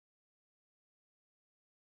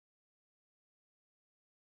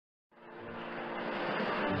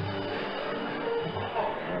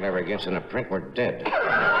That ever gets in a print, we're dead.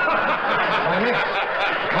 My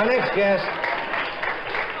next guest.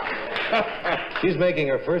 She's making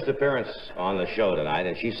her first appearance on the show tonight,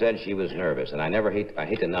 and she said she was nervous. And I hate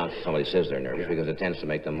to announce somebody says they're nervous because it tends to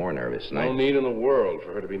make them more nervous. No need in the world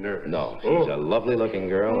for her to be nervous. No, she's a lovely-looking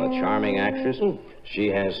girl, a charming actress. She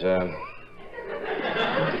has,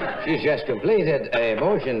 she's just completed a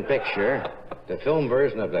motion picture, the film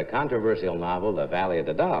version of the controversial novel, The Valley of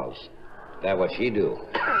the Dolls. That's what she do.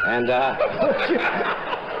 And, I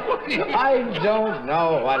don't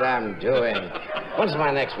know what I'm doing. When's my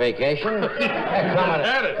next vacation?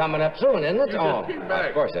 Coming up soon, isn't it? Oh,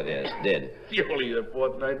 of course it is. Did. You only your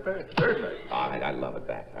fourth night back, third night. Oh, I love it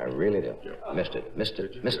back. I really do. Missed it.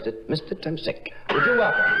 I'm sick. Would you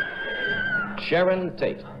welcome Sharon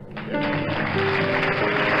Tate?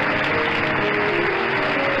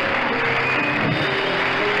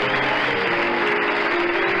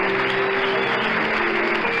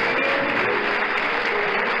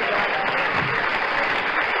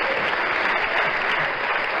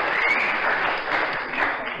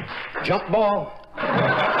 Jump ball.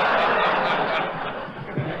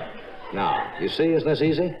 Now, you see, isn't this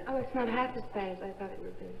easy? Oh, it's not half as bad as I thought it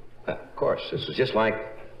would be. Of course. This is just like,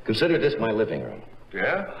 consider this my living room.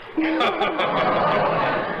 Yeah?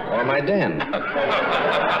 Or my den.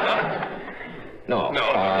 No.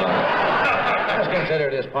 Just consider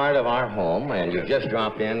it as part of our home, and you just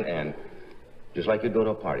drop in and just like you'd go to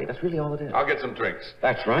a party. That's really all it is. I'll get some drinks.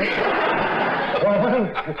 That's right. Well,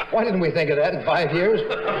 why didn't we think of that in 5 years?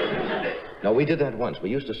 No, we did that once. We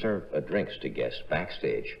used to serve drinks to guests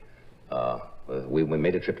backstage. We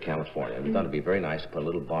made a trip to California. We thought it'd be very nice to put a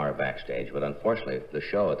little bar backstage, but unfortunately, the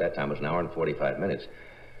show at that time was an hour and 45 minutes.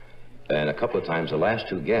 And a couple of times, the last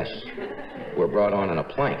two guests were brought on a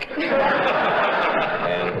plank.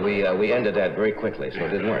 And we ended that very quickly, so it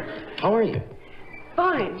didn't work. How are you?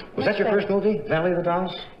 Fine. Was that your first movie, Valley of the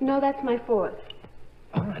Dolls? No, that's my fourth.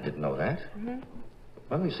 Oh, I didn't know that.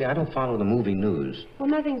 Well, you see, I don't follow the movie news. Well,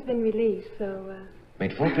 nothing's been released, so...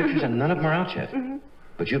 Made 4 pictures and none of them are out yet.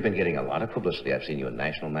 But you've been getting a lot of publicity. I've seen you in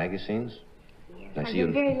national magazines. Yes, I I've see you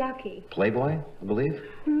been very lucky. Playboy, I believe.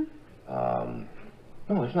 No,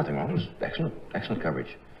 there's nothing wrong. It's excellent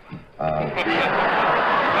coverage.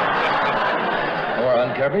 Or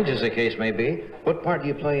uncoverage, as the case may be. What part do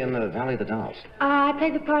you play in the Valley of the Dolls? I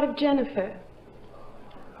play the part of Jennifer.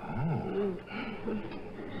 Oh.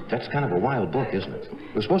 That's kind of a wild book, isn't it?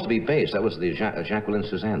 It was supposed to be based. That was the Jacqueline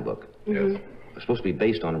Suzanne book. Yes. It was supposed to be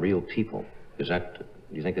based on real people. Do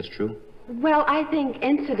you think that's true? Well, I think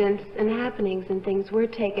incidents and happenings and things were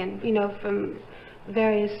taken, you know, from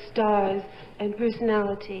various stars and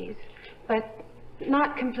personalities, but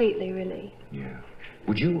not completely, really. Yeah.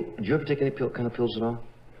 Did you ever take any kind of pills at all?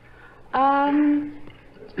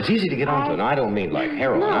 It's easy to get onto. Now, I don't mean like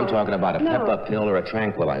heroin. I'm talking about a pep-up pill or a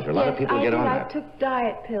tranquilizer. A lot of people get on that. I took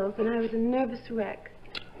diet pills, and I was a nervous wreck.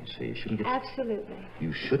 You see, you shouldn't get... Absolutely.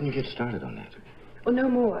 You shouldn't get started on that. Oh, no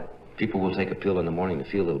more. People will take a pill in the morning to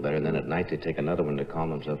feel a little better, and then at night they take another one to calm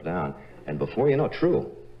themselves down. And before you know it,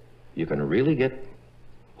 you can really get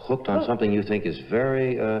hooked on something you think is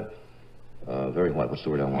very what? What's the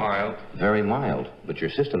word I want? Mild. Very mild. But your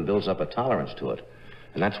system builds up a tolerance to it.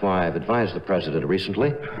 And that's why I've advised the president recently.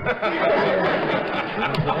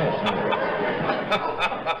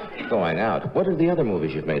 Going out. What are the other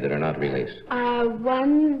movies you've made that are not released?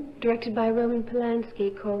 One directed by Roman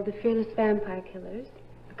Polanski called The Fearless Vampire Killers.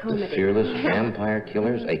 A comedy. The Fearless Vampire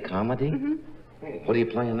Killers? A comedy? What do you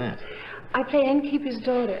play in that? I play Innkeeper's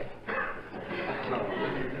daughter.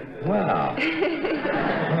 Wow.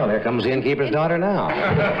 Well, there comes the innkeeper's daughter now. In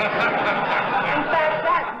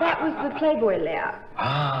fact, that was the Playboy layout.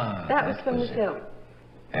 Ah. That was from the film.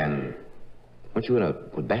 And weren't you in a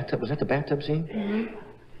bathtub? Was that the bathtub scene?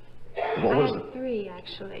 What was I had 3,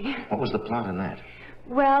 actually. What was the plot in that?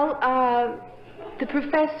 Well, the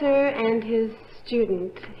professor and his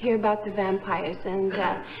student hear about the vampires, and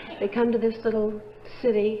they come to this little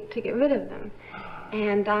city to get rid of them.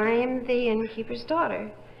 And I'm the innkeeper's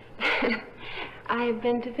daughter. I've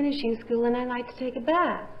been to finishing school, and I like to take a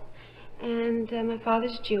bath. And my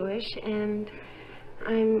father's Jewish, and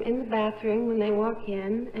I'm in the bathroom when they walk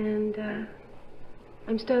in, and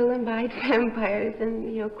I'm stolen by vampires and,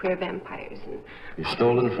 you know, queer vampires. And You're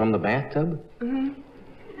stolen from the bathtub? Mm-hmm.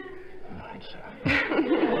 All right, sir.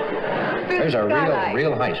 There's a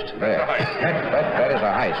real heist there. That is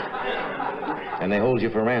a heist. And they hold you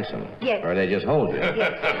for ransom? Yes. Or they just hold you?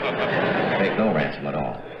 Yes. Take no ransom at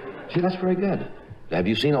all. See, that's very good. Have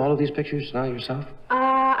you seen all of these pictures now yourself?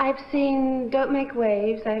 I've seen Don't Make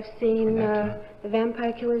Waves. I've seen The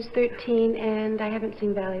Vampire Killers 13, and I haven't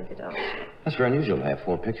seen Valley of the Dolls yet. That's very unusual to have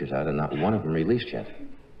 4 pictures out and not one of them released yet.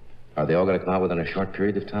 Are they all going to come out within a short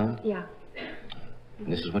period of time? Yeah.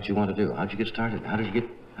 And this is what you want to do. How'd you get started? How did you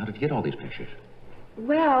get all these pictures?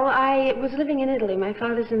 Well, I was living in Italy. My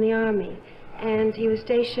father's in the Army, and he was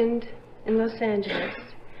stationed in Los Angeles.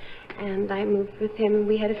 And I moved with him, and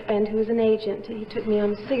we had a friend who was an agent, and he took me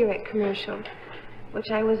on a cigarette commercial, which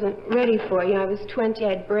I wasn't ready for. You know, I was 20, I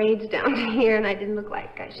had braids down to here, and I didn't look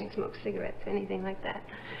like I should smoke cigarettes or anything like that.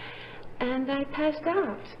 And I passed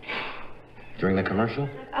out. During the commercial?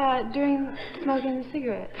 During smoking the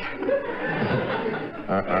cigarettes.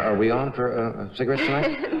 Are we on for cigarettes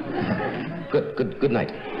tonight? Good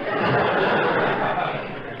night.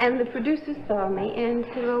 And the producer saw me and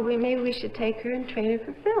said, well, maybe we should take her and train her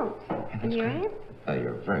for films. And here I am. Oh,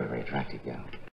 you're a very, very attractive gal.